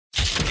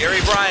Gary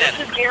Bryan.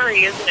 This is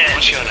Gary, isn't it?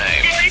 What's your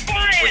name? Gary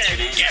Bryan. What's your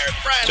name? Gary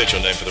Bryan. State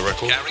your name for the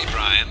record. Gary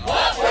Bryan.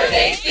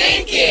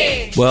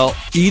 Well,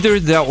 either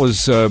that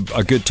was a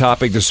good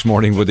topic this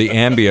morning with the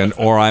Ambien,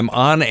 or I'm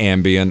on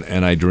Ambien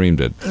and I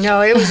dreamed it. No,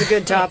 it was a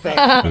good topic.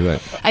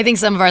 I think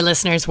some of our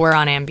listeners were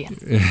on Ambien.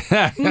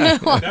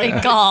 They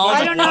called.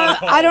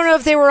 I don't know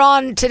if they were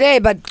on today,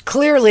 but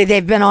clearly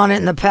they've been on it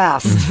in the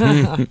past.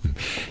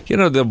 You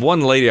know, the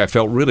one lady, I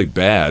felt really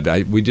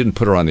bad. We didn't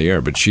put her on the air,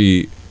 but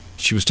she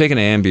was taking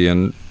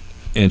Ambien,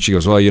 and she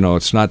goes, well, you know,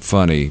 it's not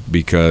funny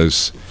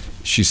because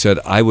she said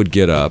I would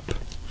get up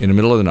in the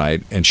middle of the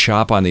night and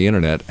shop on the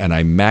internet, and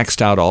I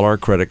maxed out all our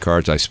credit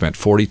cards. I spent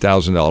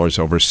 $40,000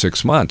 over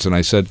 6 months. And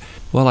I said,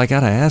 well, I got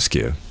to ask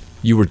you,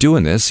 you were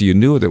doing this, you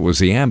knew that it was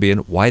the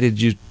Ambien, why did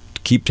you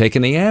keep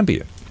taking the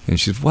Ambien? And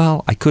she said,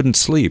 well, I couldn't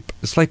sleep.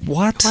 It's like,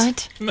 what?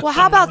 Well,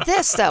 how about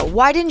this, though?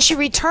 Why didn't she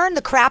return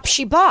the crap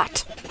she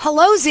bought?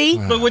 Hello,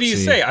 Z. But what do you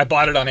say? I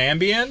bought it on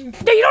Ambien?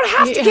 No, you don't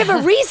have to give a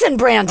reason,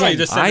 Brandon. Oh, you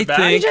just send it back?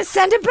 think- You just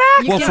send it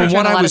back. Well, can from return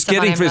what a lot I of was stuff on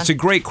getting, Amazon. it's a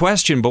great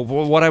question, but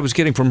what I was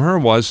getting from her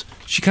was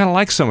she kind of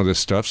likes some of this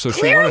stuff. So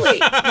she wanted, Clearly.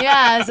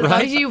 Yeah, as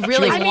long as you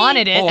really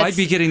wanted it. oh, I'd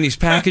be getting these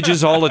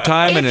packages all the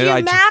time. If and you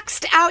I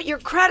maxed out your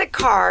credit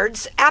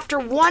cards after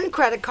one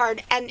credit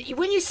card, and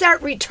when you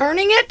start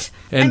returning it,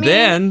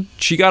 then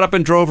she got up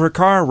and drove her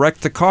car,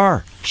 wrecked the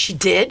car. she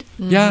did.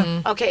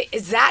 Yeah. Okay,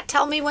 is that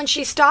tell me when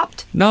she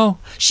stopped? No.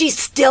 She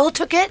still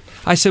took it?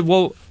 I said,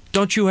 well,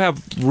 don't you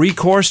have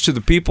recourse to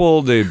the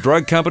people, the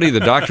drug company,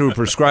 the doctor who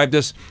prescribed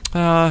this?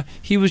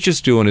 He was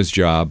just doing his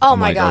job. Oh, I'm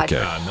my like, God.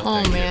 Okay.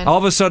 Oh, man. All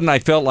of a sudden, I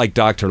felt like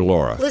Dr.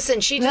 Laura. Listen,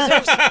 she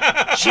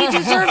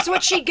deserves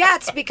what she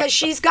gets because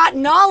she's got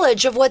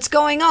knowledge of what's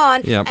going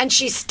on, Yep. and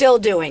she's still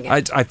doing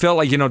it. I felt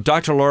like,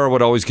 Dr. Laura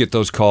would always get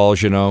those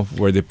calls,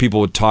 where the people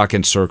would talk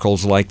in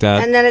circles like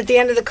that. And then at the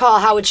end of the call,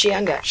 how would she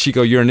end it? She'd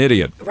go, you're an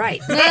idiot.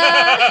 Right.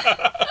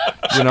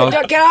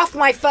 Get Get off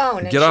my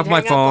phone. and off she'd my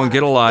hang up phone, on get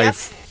her. a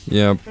life.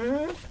 Yep.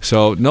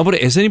 So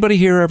has anybody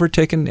here ever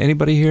taken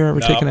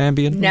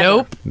Ambien? Never.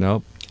 Nope.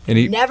 Nope.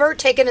 Any? Never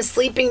taken a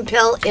sleeping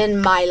pill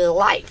in my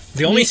life.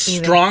 The only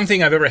strong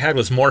thing I've ever had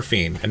was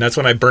morphine, and that's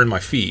when I burned my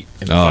feet.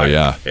 In the Oh, fire.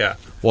 yeah. Yeah.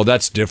 Well,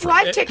 that's different.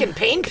 Well, I've taken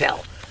pain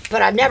pill,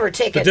 but I've never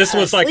taken But this a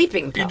was like,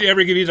 sleeping pill. did they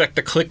ever give you like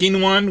the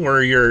clicking one where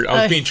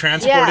I was being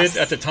transported yes.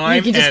 at the time?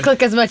 You can just and,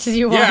 click as much as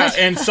you want. Yeah,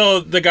 and so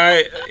the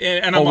guy,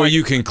 and I'm where like,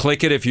 you can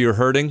click it if you're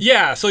hurting?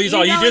 yeah, so he's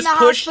all, you know just in the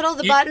push. hospital,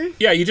 the you- button?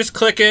 Yeah, you just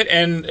click it,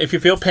 and if you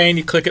feel pain,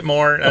 you click it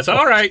more. And I said,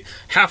 all right,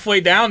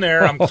 halfway down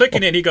there, I'm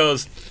clicking it, he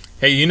goes,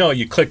 hey,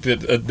 you clicked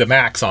the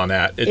max on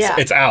that.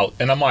 It's out.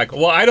 And I'm like,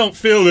 well, I don't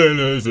feel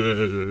it.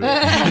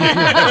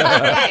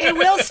 Yeah, it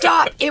will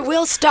stop. It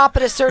will stop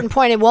at a certain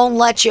point. It won't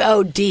let you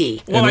OD.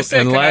 Well, I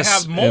said, can I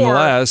have more?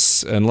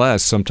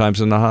 Unless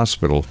sometimes in the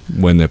hospital,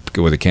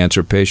 with a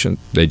cancer patient,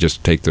 they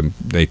just take them.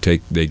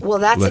 Well,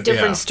 that's a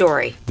different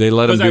story. They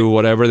let them Was do I-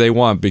 whatever they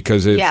want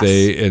because if Yes,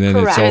 and then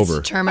correct. it's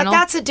over. Terminal. But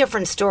that's a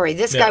different story.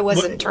 This guy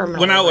wasn't terminal.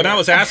 When I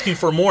was asking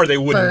for more, they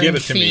wouldn't Burned give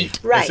it to me. feet.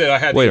 They Right. said I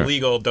had Wait,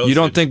 illegal dosage. you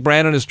don't think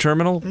Brandon is terminal?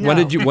 No. When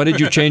did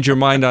you change your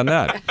mind on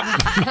that?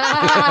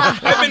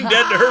 I've been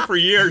dead to her for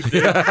years,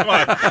 dude. Come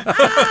on.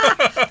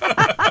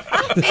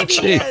 Maybe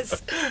he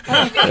is.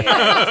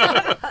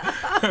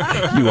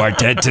 You are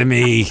dead to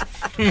me.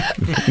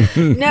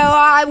 No,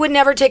 I would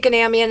never take an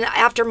Ambien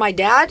after my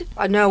dad.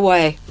 No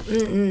way.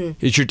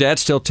 Is your dad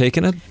still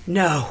taking it?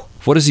 No.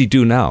 What does he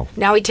do now?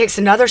 Now he takes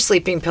another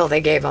sleeping pill they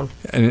gave him.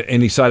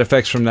 Any side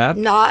effects from that?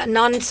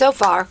 None so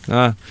far.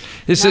 None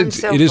so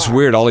it is far.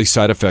 weird, all these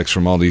side effects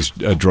from all these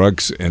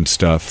drugs and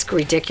stuff. It's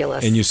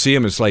ridiculous. And you see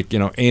them, it's like,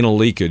 anal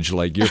leakage,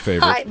 like your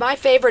favorite. My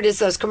favorite is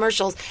those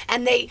commercials,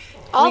 and they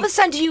all of a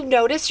sudden, do you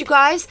notice, you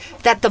guys,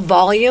 that the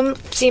volume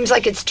seems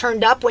like it's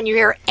turned up when you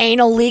hear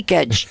anal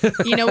leakage?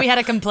 We had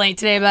a complaint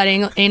today about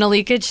anal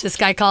leakage. This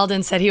guy called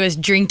and said he was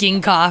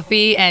drinking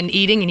coffee and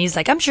eating, and he's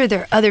like, I'm sure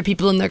there are other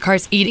people in their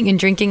cars eating and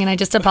drinking, and I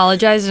just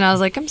apologized, and I was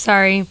like, I'm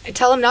sorry. I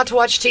tell him not to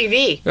watch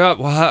TV. Well,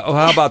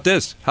 how about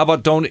this? How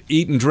about don't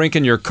eat and drink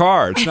in your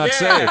car? It's not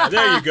safe. Yeah,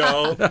 there you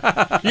go.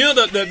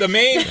 The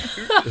main.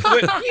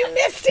 You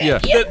missed it. Yeah.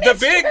 The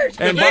big.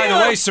 And by the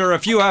way, sir,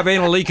 if you have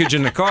anal leakage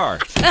in the car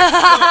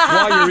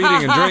while you're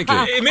eating and drinking.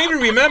 It made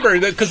me remember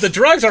that because the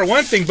drugs are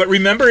one thing, but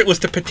remember it was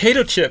the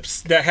potato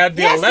chips that had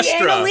the Yes, the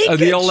Olestra. anal leakage.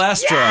 The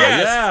Olestra.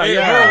 Yes.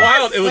 Yes. For a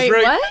while, it was Wait,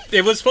 very. what?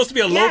 It was supposed to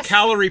be a Yes,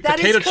 low-calorie that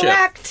is potato chip,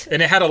 correct.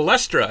 and it had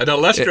Olestra. And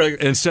Olestra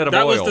Instead of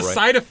that oil, was the right?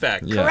 side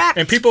effect. Yeah. Correct.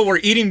 And people were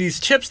eating these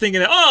chips,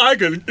 thinking, I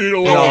could eat a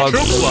No, little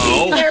it's-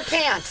 Tupelo, Their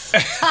pants.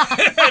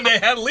 and they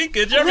had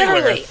leakage everywhere.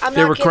 Literally. I'm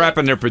They not were kidding.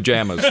 crapping their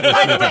pajamas.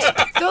 By the way,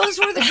 those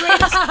were the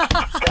greatest.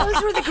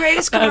 Those were the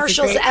greatest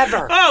commercials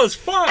ever. Oh, it was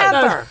fun.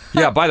 Ever.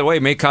 Yeah, by the way,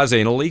 it may cause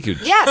anal leakage.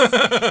 Yes.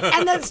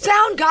 And the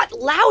sound got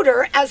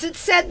louder as it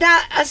said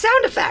that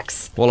sound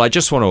effects. Well, I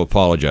just want to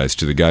apologize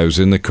to the guy who's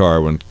in the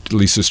car when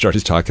Lisa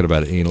started talking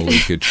about anal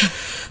leakage.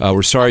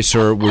 We're sorry,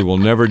 sir. We will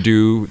never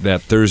do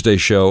that Thursday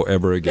show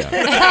ever again.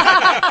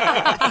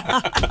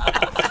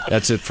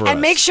 That's it for us.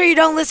 And make sure you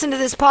don't listen to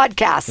this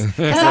podcast.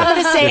 Because I'm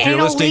going to say if you're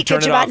anal listening, turn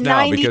leakage it about off now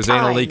 90 because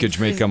times. anal leakage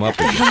may come up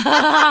again.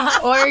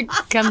 Or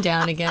come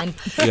down again.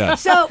 Yeah.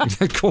 So,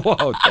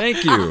 Whoa,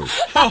 thank you.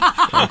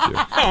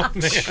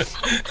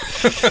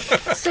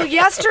 so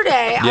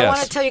yesterday, I Yes.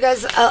 want to tell you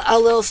guys a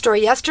little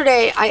story.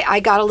 Yesterday, I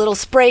got a little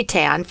spray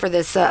tan for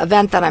this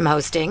event that I'm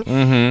hosting.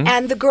 Mm-hmm.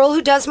 And the girl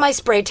who does my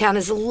spray tan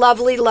is a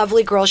lovely,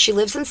 lovely girl. She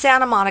lives in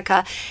Santa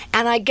Monica.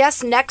 And I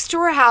guess next to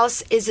her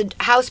house is a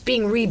house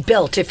being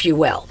rebuilt, if you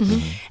will.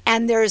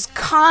 And there's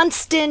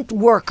constant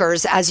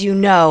workers, as you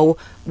know,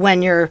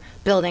 when you're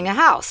building a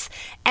house.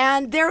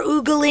 And they're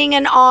oogling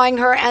and awing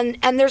her, and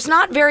there's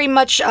not very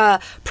much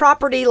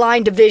property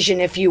line division,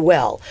 if you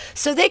will.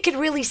 So they could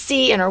really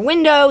see in her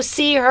window,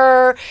 see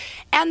her,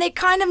 and they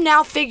kind of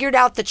now figured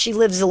out that she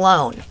lives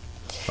alone.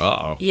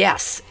 Uh-oh.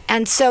 Yes.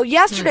 And so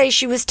yesterday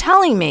she was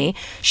telling me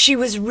she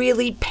was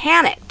really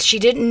panicked. She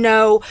didn't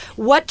know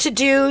what to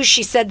do.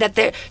 She said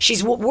that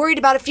she's worried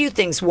about a few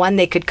things. One,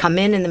 they could come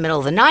in the middle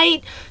of the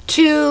night.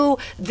 Two,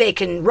 they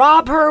can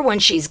rob her when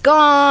she's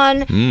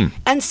gone.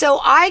 And so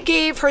I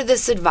gave her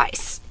this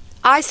advice.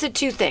 I said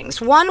two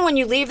things. One, when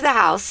you leave the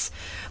house,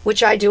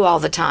 which I do all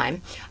the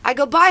time, I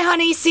go, bye,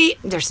 honey, see...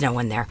 There's no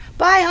one there.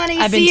 Bye, honey,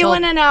 I've been see you told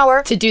in an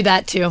hour. To do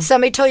that too.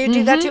 Somebody told you to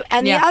do that too?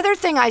 And Yeah. the other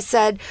thing I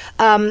said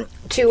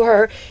to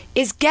her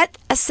is get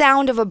a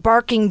sound of a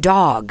barking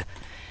dog.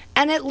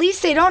 And at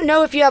least they don't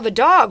know if you have a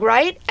dog,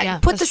 right? Yeah,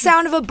 Put the that's true.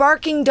 sound of a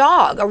barking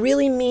dog, a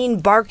really mean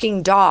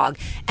barking dog.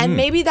 And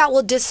maybe that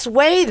will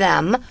dissuade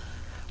them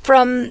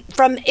from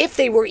if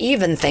they were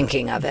even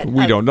thinking of it.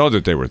 We don't know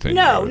that they were thinking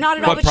No, of it. not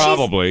at all. But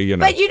probably, you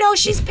know. But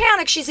she's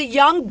panicked. She's a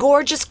young,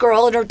 gorgeous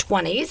girl in her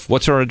 20s.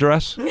 What's her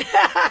address?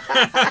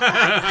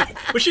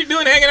 What's she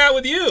doing hanging out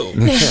with you?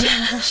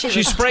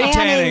 She's spray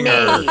tanning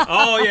her. me.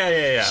 Oh,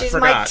 yeah. She's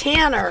Forgot. my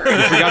tanner.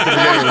 Forgot the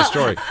beginning of the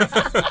story.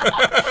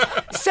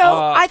 So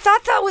I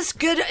thought that was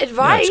good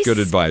advice. That's good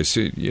advice.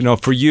 You know,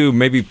 for you,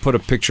 maybe put a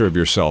picture of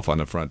yourself on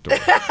the front door.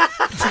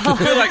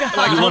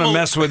 like You want to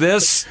mess with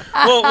this?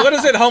 Well, what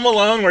is it, Home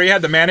Alone, where you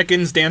had the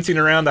mannequins dancing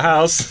around the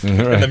house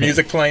and the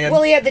music playing?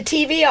 Well, he had the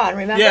TV on,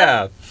 remember?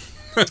 yeah.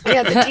 He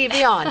had the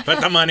TV on.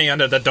 Put the money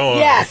under the door.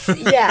 Yes.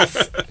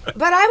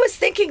 But I was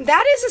thinking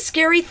that is a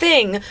scary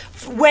thing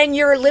when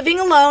you're living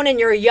alone and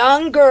you're a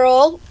young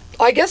girl.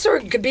 I guess, or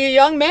it could be a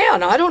young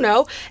man. I don't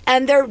know.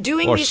 And they're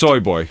doing Or these.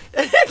 soy boy.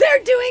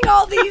 They're doing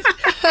all these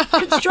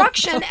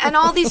construction, and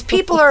all these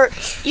people are,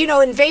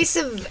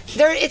 invasive.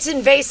 It's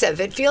invasive.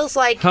 It feels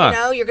like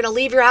you're going to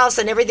leave your house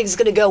and everything's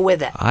going to go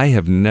with it. I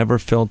have never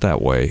felt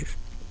that way.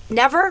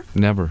 Never.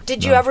 Never.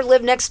 Did you ever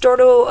live next door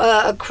to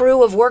a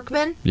crew of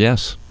workmen?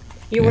 Yes.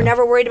 You were Yeah.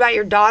 never worried about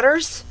your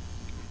daughters?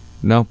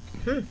 No.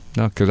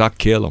 No, because I'll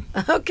kill them.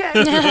 Okay.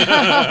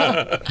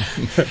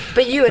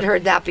 But you had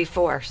heard that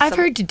before. I've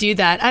heard to do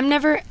that. I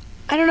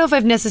don't know if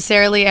I've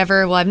necessarily I've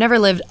never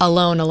lived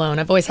alone.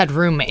 I've always had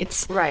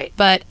roommates. Right.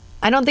 But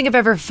I don't think I've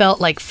ever felt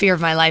like fear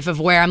of my life of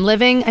where I'm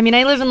living. I mean,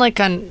 I live in like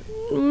a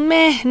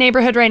meh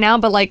neighborhood right now,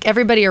 but like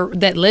everybody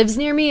that lives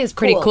near me is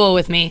pretty cool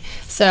with me.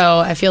 So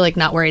I feel like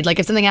not worried. Like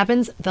if something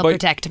happens, they'll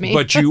protect me.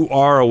 But you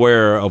are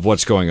aware of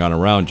what's going on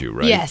around you,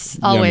 right? Yes,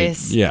 I mean,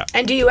 always. yeah.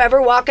 And do you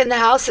ever walk in the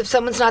house if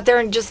someone's not there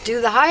and just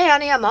do the "Hi,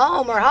 honey, I'm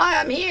home" or "Hi,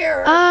 I'm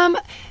here"?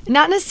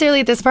 Not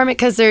necessarily at this apartment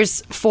because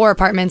there's 4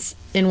 apartments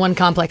in one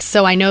complex.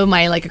 So I know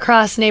my like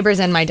across neighbors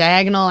and my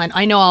diagonal, and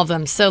I know all of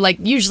them. So like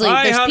usually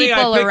Hi, there's honey,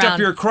 people I picked around. up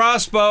your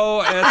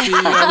crossbow at the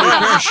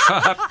repair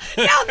shop.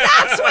 Now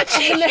that's what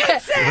she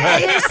should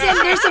say.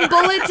 There's some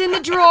bullets in the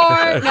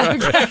drawer. No,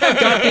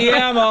 Got the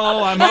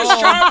ammo. I'm Who's home.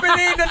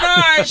 sharpening the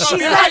knife?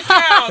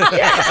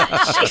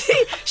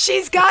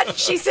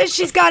 She says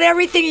she's got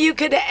everything you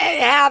could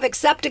have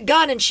except a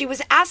gun, and she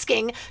was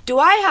asking, "Do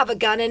I have a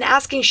gun?" and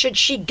asking, "Should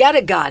she get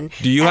a gun?"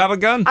 Do you have a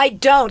gun? I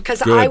don't,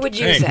 because Good. I would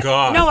use Thank it.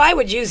 God. No, I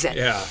would use it.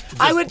 Yeah.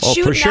 I would Oh,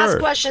 shoot for and sure. ask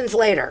questions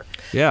later.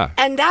 Yeah.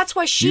 And that's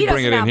why she You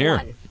bring doesn't it in have here.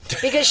 one.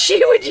 Because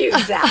she would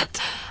use that.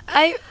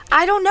 I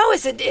don't know.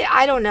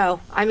 I don't know.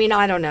 I mean,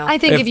 I don't know. I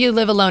think if you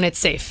live alone, it's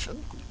safe.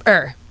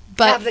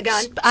 But Have the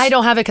gun? I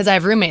don't have it because I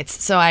have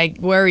roommates, so I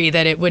worry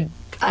that it would.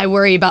 I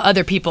worry about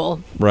other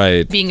people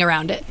Right. being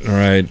around it.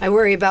 Right. I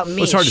worry about me.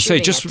 Well, it's hard to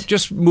say. shooting it.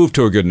 Just move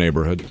to a good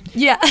neighborhood.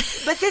 Yeah,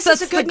 But this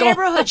That's is a the good goal.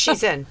 neighborhood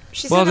she's in.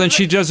 Well, then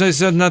she just has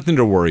nothing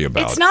to worry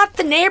about. It's not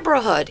the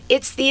neighborhood.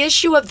 It's the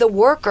issue of the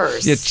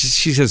workers.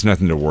 She has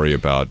nothing to worry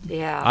about.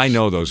 Yeah. I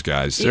know those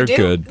guys. You They're do?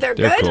 good. They're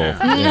good? cool.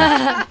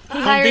 Yeah. He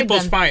Home hired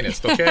Depot's them.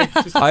 finest, okay?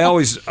 Just-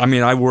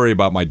 I worry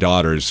about my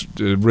daughters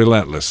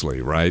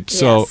relentlessly, right?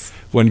 So Yes.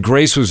 when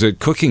Grace was at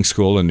cooking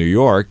school in New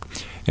York,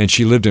 and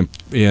she lived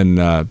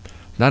in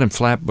not in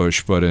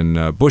Flatbush, but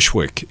in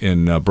Bushwick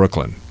in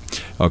Brooklyn,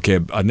 okay,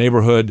 a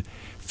neighborhood.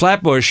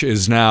 Flatbush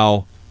is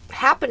now,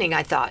 happening,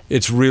 I thought.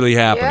 it's really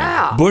happening.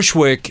 Yeah.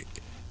 Bushwick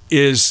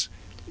is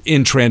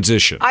in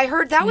transition. I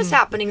heard that was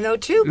happening, though,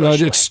 too. Well,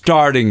 Bushwick. it's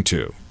starting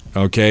to.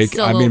 Okay,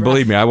 Still a I little mean,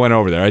 believe rough. me, I went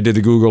over there. I did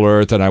the Google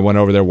Earth, and I went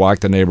over there,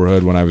 walked the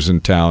neighborhood when I was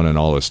in town, and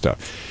all this stuff.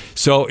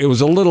 So it was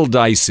a little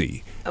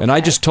dicey, and I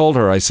Okay. just told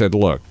her, I said,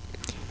 "Look,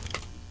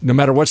 no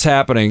matter what's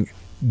happening,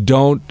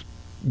 don't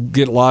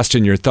get lost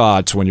in your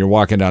thoughts when you're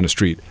walking down the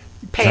street.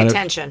 Pay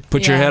attention.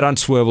 Put your head on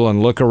swivel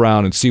and look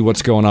around and see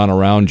what's going on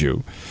around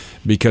you,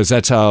 because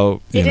that's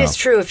how it is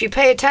true. If you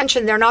pay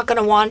attention, they're not going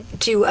to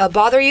want to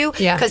bother you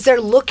because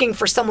they're looking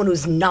for someone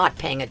who's not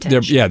paying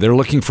attention. They're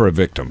looking for a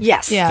victim.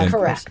 Yes,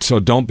 correct. So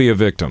don't be a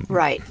victim.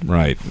 Right.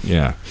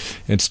 Yeah.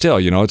 And still,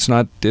 it's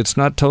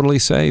not totally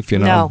safe.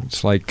 No.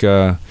 It's like,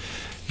 I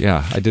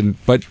didn't.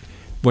 But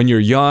when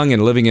you're young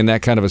and living in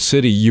that kind of a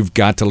city, you've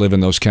got to live in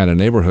those kind of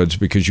neighborhoods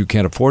because you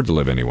can't afford to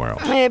live anywhere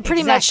else.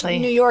 Pretty much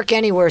New York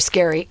anywhere is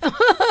scary.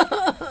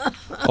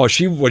 When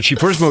she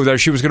first moved there,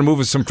 she was going to move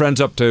with some friends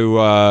up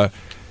to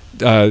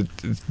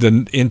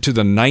into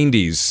the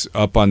 90s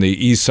up on the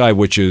east side,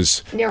 which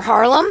is near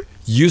Harlem.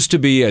 Used to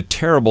be a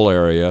terrible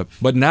area,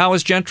 but now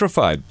is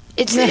gentrified.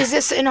 Is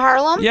this in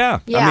Harlem? Yeah.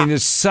 I mean,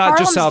 it's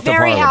just south of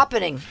Harlem. Very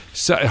happening.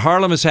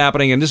 Harlem is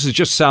happening, and this is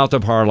just south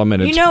of Harlem.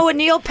 And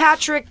Neil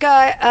Patrick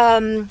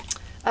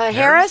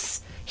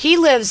Harris. He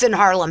lives in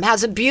Harlem,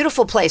 has a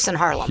beautiful place in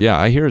Harlem. Yeah,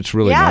 I hear it's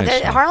really nice.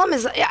 Yeah, Harlem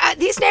is...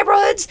 these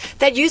neighborhoods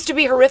that used to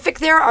be horrific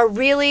there are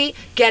really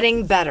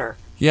getting better.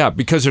 Yeah,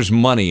 because there's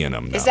money in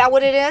them now. Is that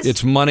what it is?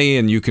 It's money,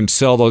 and you can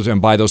sell those and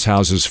buy those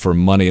houses for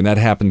money, and that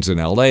happens in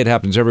L.A., it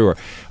happens everywhere.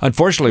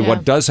 Unfortunately,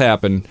 what does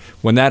happen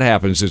when that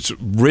happens, it's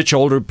rich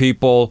older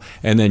people,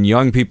 and then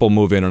young people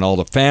move in, and all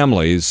the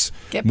families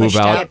get pushed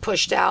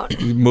out.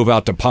 Move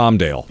out to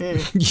Palmdale.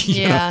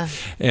 Yeah.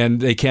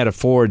 And they can't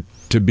afford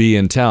to be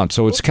in town.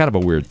 So it's kind of a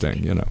weird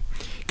thing,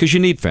 because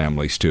you need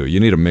families too. You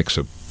need a mix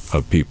of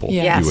people.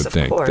 Yes, you would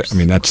think. Course, I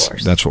mean,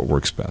 that's what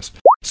works best.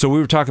 So we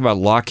were talking about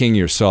locking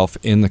yourself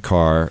in the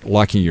car,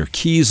 locking your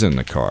keys in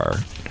the car,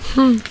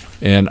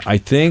 and I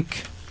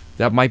think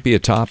that might be a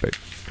topic.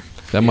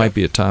 Might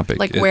be a topic.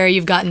 Like where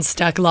you've gotten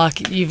stuck.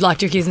 You've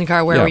locked your keys in the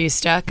car. Where were you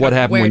stuck? What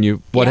happened when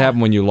you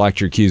happened when you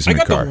locked your keys in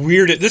the car?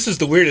 This is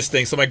the weirdest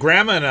thing. So my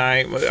grandma and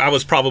I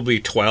was probably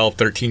 12,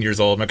 13 years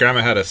old. My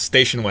grandma had a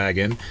station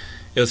wagon.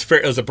 It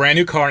was a brand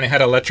new car, and it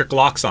had electric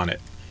locks on it.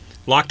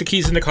 Locked the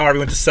keys in the car. We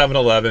went to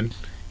 7-Eleven.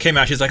 Came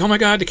out. She's like, "Oh my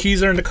God, the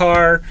keys are in the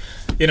car,"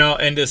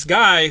 And this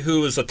guy who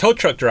was a tow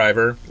truck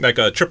driver, like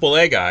a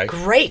AAA guy.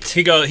 Great.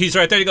 He's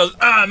right there. He goes,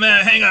 "Ah,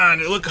 man, hang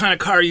on. What kind of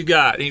car you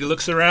got?" And he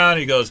looks around.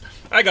 And he goes,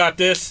 "I got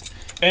this."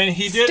 And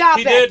he did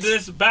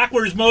this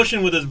backwards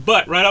motion with his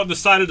butt right out the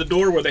side of the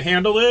door where the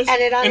handle is,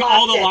 and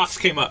all the locks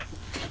came up.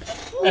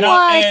 And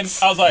I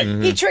was like,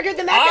 he triggered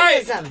the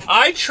mechanism.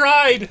 I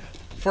tried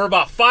for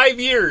about 5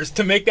 years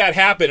to make that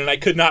happen, and I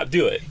could not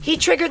do it. He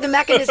triggered the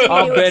mechanism.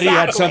 I'll bet he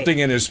had something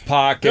in his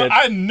pocket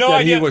I have no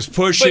that idea. he was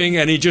pushing,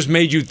 and he just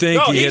made you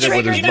think he hit it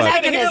with his He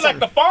butt. did like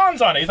the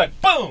Fonz on it. He's like,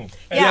 boom.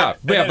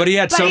 But he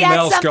had something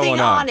else going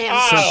on.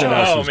 Something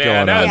else was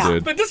going on,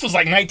 dude. But this was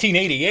like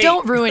 1988.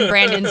 Don't ruin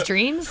Brandon's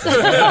dreams.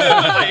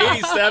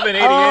 87,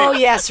 88. Oh,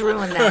 yes,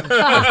 ruin them.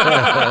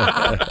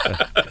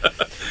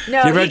 You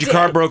ever had your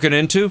car broken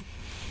into?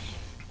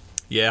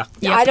 Yeah.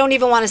 I don't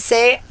even want to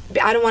say.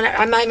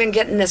 I'm not even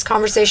getting this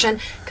conversation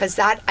because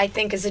that I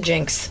think is a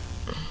jinx.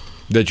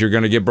 That you're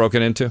going to get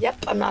broken into?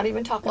 Yep, I'm not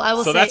even talking. Well, I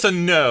will so say, that's a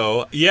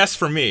no. Yes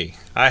for me.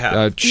 I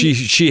have. She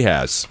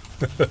has.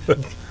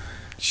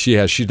 She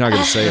has. She's not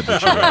going to say it, but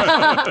she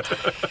has.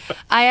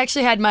 I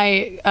actually had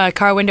my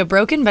car window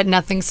broken, but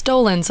nothing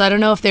stolen. So I don't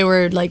know if they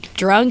were like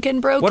drunk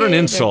and broken. What an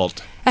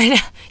insult. I know.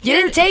 You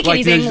didn't take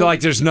anything.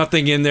 There's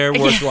nothing in there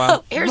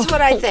worthwhile. Here's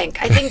what I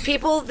think. I think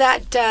people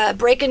that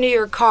break into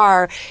your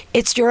car,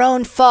 it's your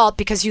own fault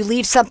because you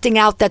leave something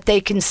out that they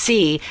can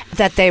see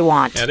that they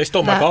want. Yeah, they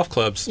stole my golf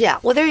clubs. Yeah,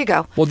 well, there you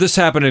go. Well, this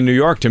happened in New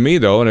York to me,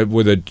 though, and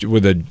with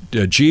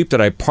a Jeep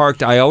that I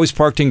parked. I always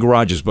parked in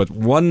garages, but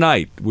one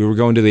night we were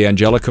going to the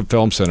Angelica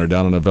Film Center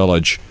down in the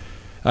Village.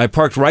 I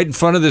parked right in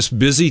front of this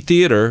busy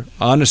theater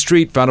on the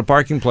street, found a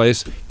parking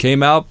place,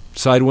 came out,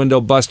 side window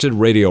busted,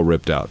 radio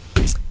ripped out.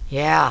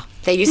 Yeah.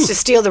 They used to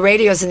steal the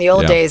radios in the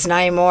old days,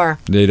 not anymore.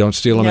 They don't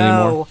steal them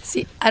anymore?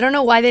 See, I don't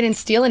know why they didn't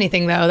steal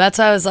anything, though. That's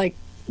why I was like,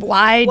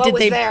 why what did was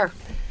they... there?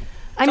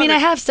 I mean, I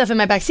have stuff in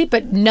my backseat,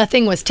 but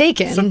nothing was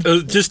taken.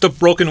 Just a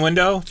broken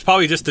window? It's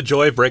probably just the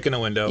joy of breaking a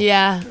window.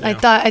 Yeah, I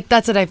thought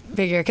that's what I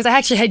figured. Because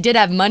I did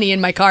have money in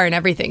my car and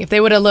everything. If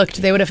they would have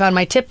looked, they would have found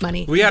my tip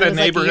money. We had a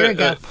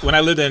neighborhood when I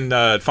lived in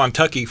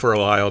Fontucky for a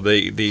while.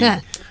 They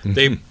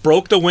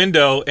broke the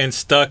window and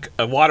stuck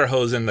a water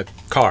hose in the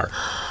car.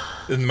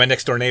 My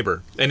next door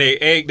neighbor, and they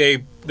egged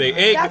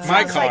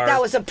my car. Like that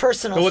was a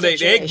personal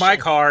situation. They egged my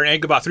car and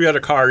egged about 3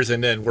 other cars,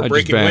 and then we're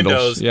breaking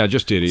windows. Yeah,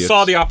 just idiots.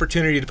 Saw the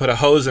opportunity to put a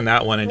hose in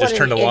that one and just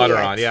turn the water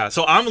on. Yeah,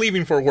 so I'm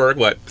leaving for work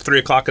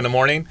 3:00 in the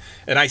morning,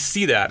 and I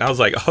see that, and I was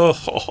like, oh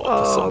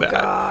so bad.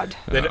 God.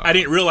 Then I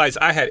didn't realize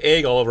I had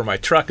egg all over my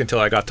truck until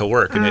I got to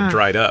work, and it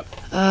dried up.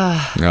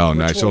 Oh,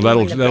 nice. So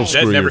that'll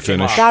screw your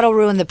finish. That'll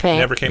ruin the paint.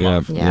 Never came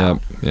off. Yeah.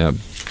 Well,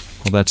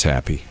 that's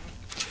happy.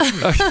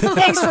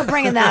 Thanks for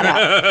bringing that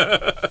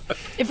up.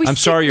 I'm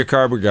sorry your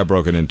car got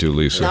broken into,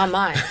 Lisa. Not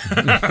mine.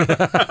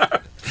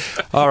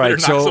 All right,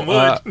 so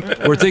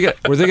we're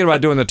thinking about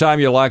doing the time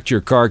you locked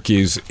your car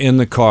keys in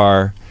the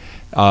car,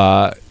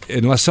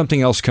 unless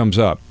something else comes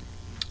up.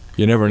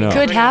 You never know.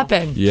 Could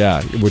happen.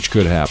 Yeah, which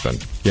could happen.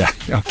 Yeah,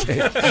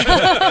 okay.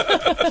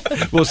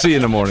 We'll see you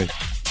in the morning.